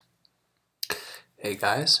Hey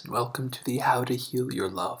guys, welcome to the How to Heal Your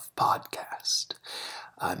Love podcast.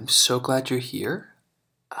 I'm so glad you're here.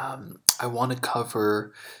 I want to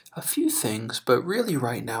cover a few things, but really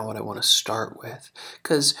right now what I want to start with,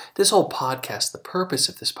 because this whole podcast, the purpose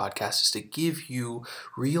of this podcast is to give you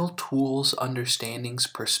real tools, understandings,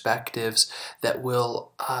 perspectives that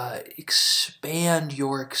will expand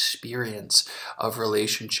your experience of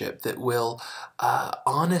relationship, that will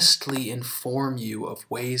honestly inform you of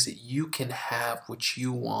ways that you can have what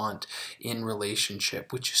you want in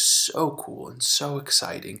relationship, which is so cool and so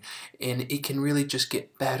exciting. And it can really just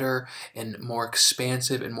get better and more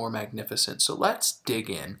expansive and more magnificent. So let's dig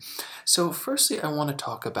in. So firstly, I want to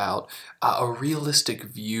talk about a realistic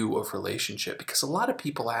view of relationship, because a lot of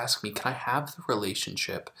people ask me, can I have the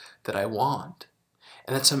relationship that I want?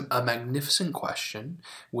 And that's a magnificent question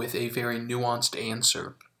with a very nuanced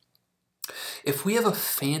answer. If we have a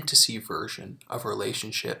fantasy version of a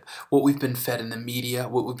relationship, what we've been fed in the media,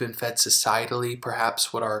 what we've been fed societally,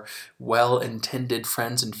 perhaps what our well-intended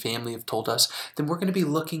friends and family have told us, then we're going to be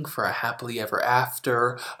looking for a happily ever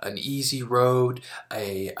after, an easy road,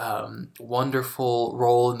 a wonderful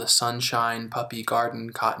roll in the sunshine, puppy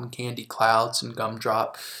garden, cotton candy clouds, and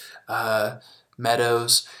gumdrop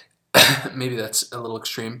meadows. Maybe that's a little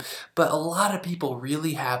extreme, but a lot of people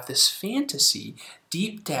really have this fantasy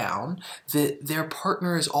deep down that their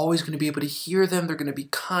partner is always going to be able to hear them. They're going to be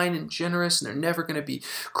kind and generous, and they're never going to be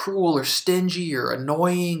cruel or stingy or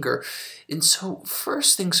annoying. And so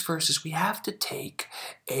first things first is we have to take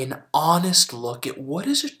an honest look at what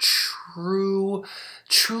is a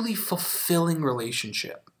truly fulfilling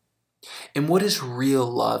relationship. And what is real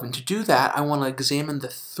love? And to do that, I want to examine the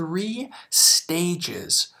 3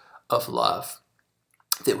 stages of love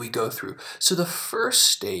that we go through. So the first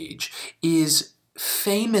stage is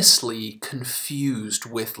famously confused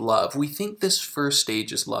with love. We think this first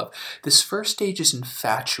stage is love. This first stage is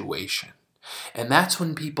infatuation. And that's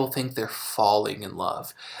when people think they're falling in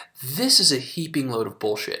love. This is a heaping load of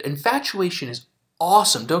bullshit. Infatuation is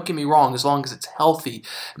awesome, don't get me wrong, as long as it's healthy,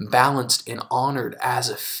 balanced, and honored as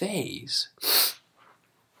a phase.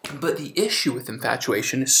 But the issue with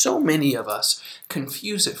infatuation is so many of us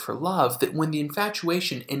confuse it for love that when the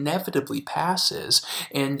infatuation inevitably passes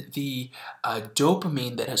and the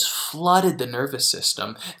dopamine that has flooded the nervous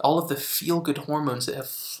system, all of the feel-good hormones that have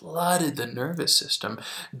flooded the nervous system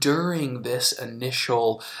during this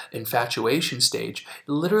initial infatuation stage,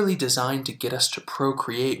 literally designed to get us to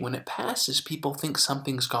procreate, when it passes, people think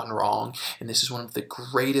something's gone wrong, and this is one of the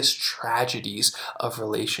greatest tragedies of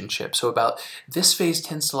relationships. So this phase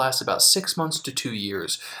tends to last about 6 months to 2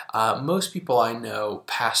 years. Most people I know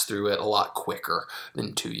pass through it a lot quicker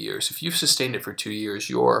than 2 years. If you've sustained it for 2 years,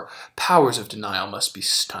 your powers of denial must be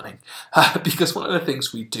stunning. Because one of the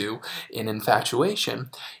things we do in infatuation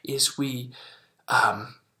is we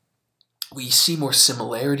see more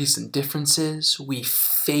similarities than differences. We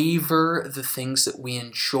favor the things that we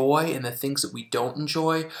enjoy, and the things that we don't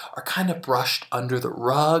enjoy are kind of brushed under the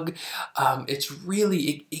rug. It's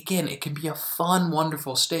really, again, it can be a fun,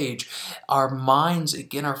 wonderful stage. Our minds,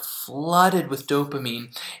 again, are flooded with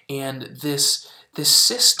dopamine, and this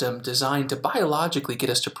system designed to biologically get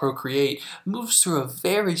us to procreate moves through a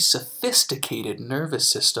very sophisticated nervous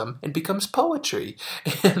system and becomes poetry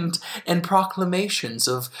and proclamations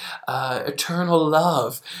of eternal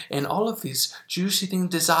love and all of these juicy things,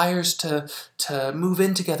 desires to move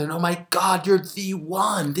in together. And oh my God, you're the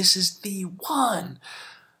one. This is the one.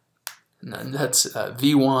 And that's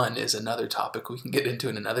V1 is another topic we can get into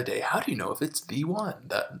in another day. How do you know if it's the one?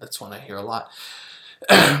 That's one I hear a lot.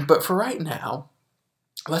 But for right now,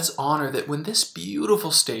 let's honor that when this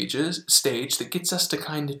beautiful stage that gets us to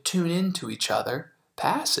kind of tune into each other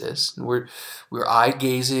passes, and we're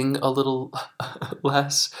eye-gazing a little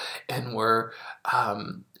less, and we're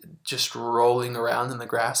just rolling around in the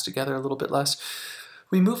grass together a little bit less,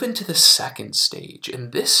 we move into the second stage.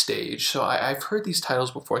 In this stage, so I've heard these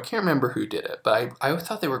titles before. I can't remember who did it, but I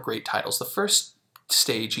thought they were great titles. The first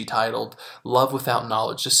stage he titled Love Without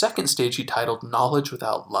Knowledge. The second stage he titled Knowledge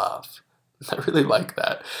Without Love. I really like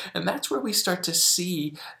that. And that's where we start to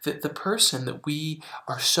see that the person that we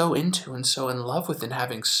are so into and so in love with and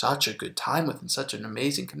having such a good time with and such an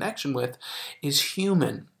amazing connection with is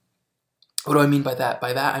human. What do I mean by that?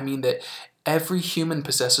 By that I mean that every human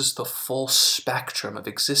possesses the full spectrum of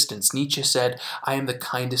existence. Nietzsche said, I am the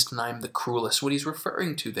kindest and I am the cruelest. What he's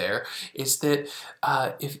referring to there is that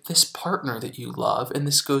if this partner that you love, and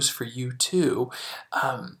this goes for you too,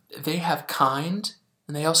 they have kind,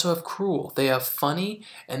 and they also have cruel. They have funny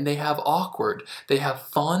and they have awkward. They have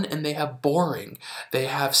fun and they have boring. They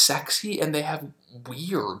have sexy and they have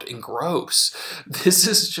weird and gross. This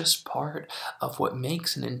is just part of what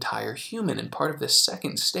makes an entire human. And part of this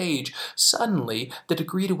second stage, suddenly, the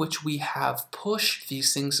degree to which we have pushed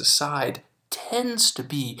these things aside tends to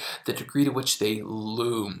be the degree to which they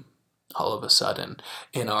loom all of a sudden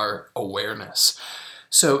in our awareness.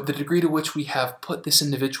 So the degree to which we have put this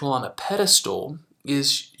individual on a pedestal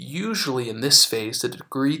is usually in this phase the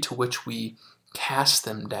degree to which we cast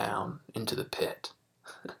them down into the pit.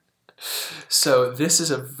 So this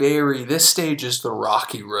stage is the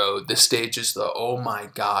rocky road. This stage is the, oh my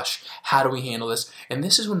gosh, how do we handle this? And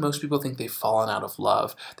this is when most people think they've fallen out of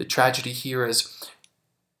love. The tragedy here is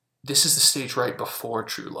this is the stage right before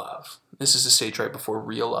true love. This is the stage right before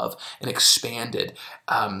real love and expanded,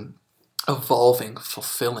 evolving,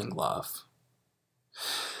 fulfilling love.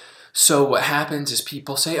 So what happens is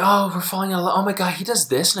people say, oh, we're falling out of love. Oh my God, he does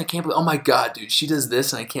this and I can't believe it. Oh my God, dude, she does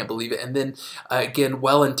this and I can't believe it. And then again,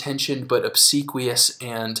 well-intentioned but obsequious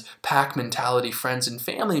and pack mentality friends and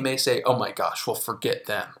family may say, oh my gosh, well, forget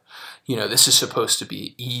them. You know, this is supposed to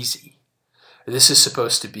be easy. This is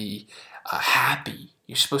supposed to be happy.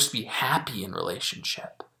 You're supposed to be happy in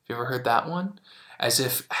relationship. Have you ever heard that one? As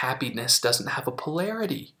if happiness doesn't have a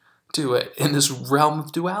polarity to it in this realm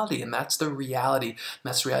of duality, and that's the reality.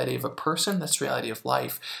 That's the reality of a person. That's the reality of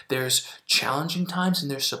life. There's challenging times and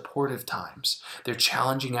there's supportive times. There are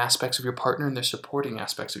challenging aspects of your partner and there's supporting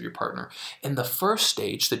aspects of your partner. In the first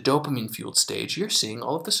stage, the dopamine-fueled stage, you're seeing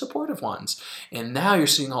all of the supportive ones, and now you're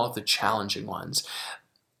seeing all of the challenging ones.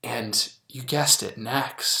 And you guessed it,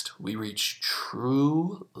 next we reach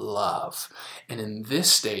true love. And in this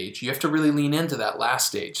stage, you have to really lean into that last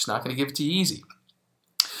stage. It's not going to give it to you easy.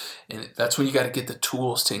 And that's when you got to get the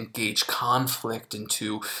tools to engage conflict and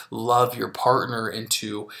to love your partner and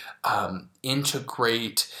to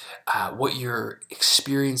integrate what you're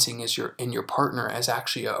experiencing in your partner as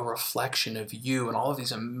actually a reflection of you, and all of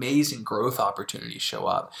these amazing growth opportunities show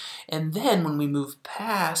up. And then when we move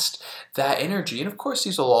past that energy, and of course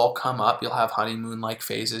these will all come up, you'll have honeymoon-like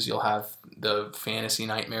phases, you'll have the fantasy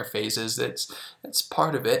nightmare phases, that's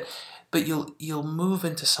part of it, but you'll move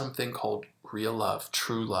into something called real love,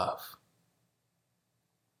 true love.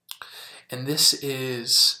 And this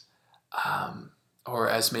is, or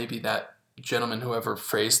as maybe that gentleman, whoever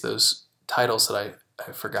phrased those titles that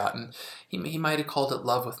I've forgotten, he might have called it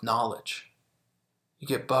love with knowledge. You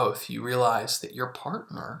get both. You realize that your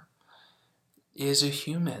partner is a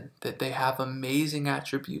human, that they have amazing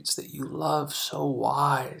attributes, that you love, so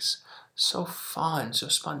wise, so fun, so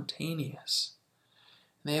spontaneous.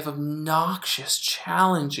 They have obnoxious,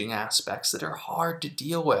 challenging aspects that are hard to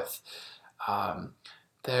deal with.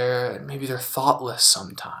 Maybe they're thoughtless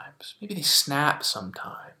sometimes. Maybe they snap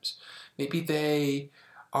sometimes. Maybe they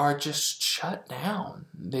are just shut down.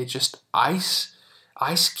 They just ice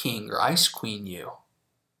king or ice queen you,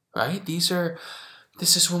 right? This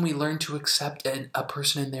is when we learn to accept a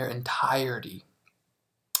person in their entirety.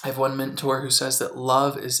 I have one mentor who says that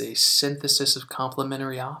love is a synthesis of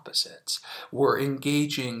complementary opposites. We're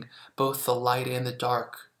engaging both the light and the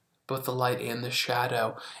dark, both the light and the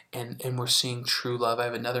shadow, and we're seeing true love. I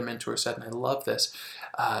have another mentor who said, and I love this,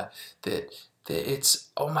 that it's,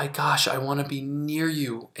 oh my gosh, I want to be near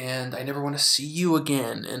you, and I never want to see you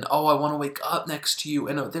again, and oh, I want to wake up next to you,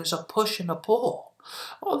 and there's a push and a pull.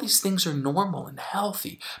 All these things are normal and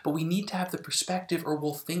healthy, but we need to have the perspective or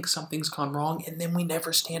we'll think something's gone wrong and then we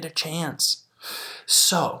never stand a chance.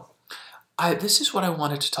 So, this is what I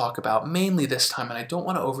wanted to talk about mainly this time, and I don't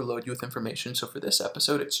want to overload you with information. So for this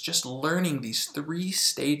episode, it's just learning these 3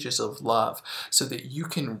 stages of love so that you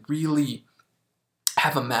can really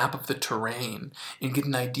have a map of the terrain and get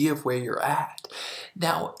an idea of where you're at.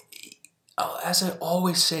 Now, as I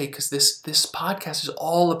always say, because this podcast is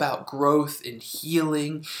all about growth and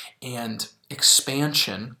healing and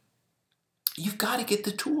expansion, you've got to get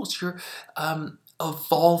the tools. You're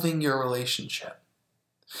evolving your relationship.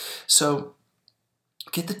 So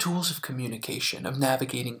get the tools of communication, of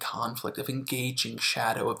navigating conflict, of engaging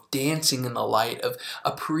shadow, of dancing in the light, of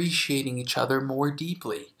appreciating each other more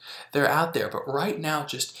deeply. They're out there. But right now,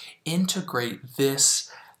 just integrate this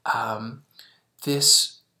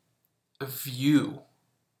view,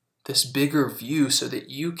 this bigger view, so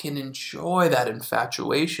that you can enjoy that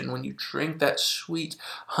infatuation when you drink that sweet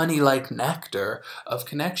honey-like nectar of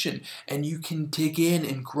connection, and you can dig in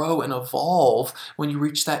and grow and evolve when you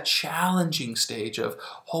reach that challenging stage of,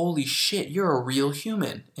 holy shit, you're a real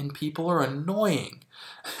human and people are annoying.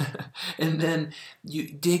 And then you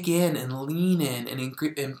dig in and lean in and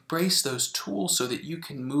embrace those tools so that you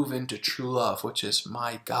can move into true love, which is,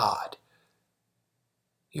 my God,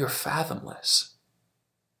 you're fathomless.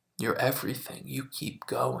 You're everything. You keep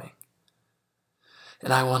going.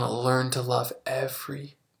 And I want to learn to love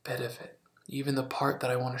every bit of it. Even the part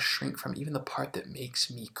that I want to shrink from, even the part that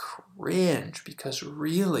makes me cringe. Because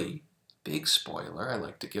really, big spoiler, I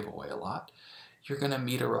like to give away a lot, you're going to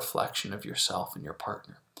meet a reflection of yourself and your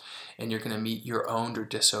partner. And you're going to meet your owned or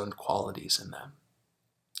disowned qualities in them.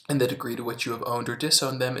 And the degree to which you have owned or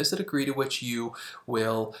disowned them is the degree to which you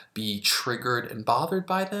will be triggered and bothered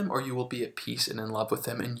by them, or you will be at peace and in love with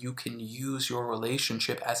them. And you can use your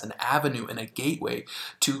relationship as an avenue and a gateway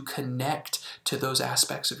to connect to those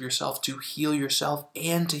aspects of yourself, to heal yourself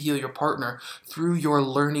and to heal your partner through your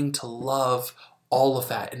learning to love all of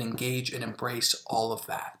that and engage and embrace all of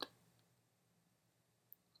that.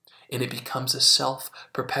 And it becomes a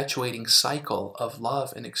self-perpetuating cycle of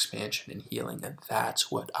love and expansion and healing. And that's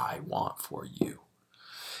what I want for you.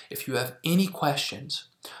 If you have any questions,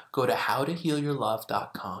 go to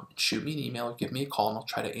howtohealyourlove.com and shoot me an email or give me a call, and I'll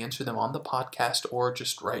try to answer them on the podcast or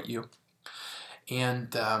just write you.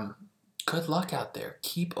 And good luck out there.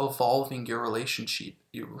 Keep evolving your relationship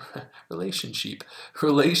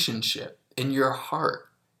in your heart,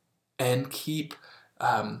 and keep...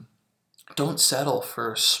 don't settle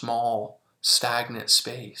for a small, stagnant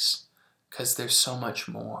space, because there's so much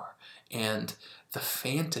more. And the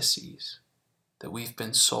fantasies that we've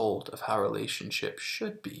been sold of how relationships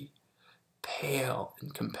should be pale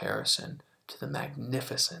in comparison to the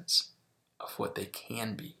magnificence of what they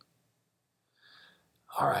can be.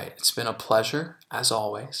 All right, it's been a pleasure, as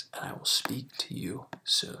always, and I will speak to you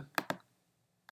soon.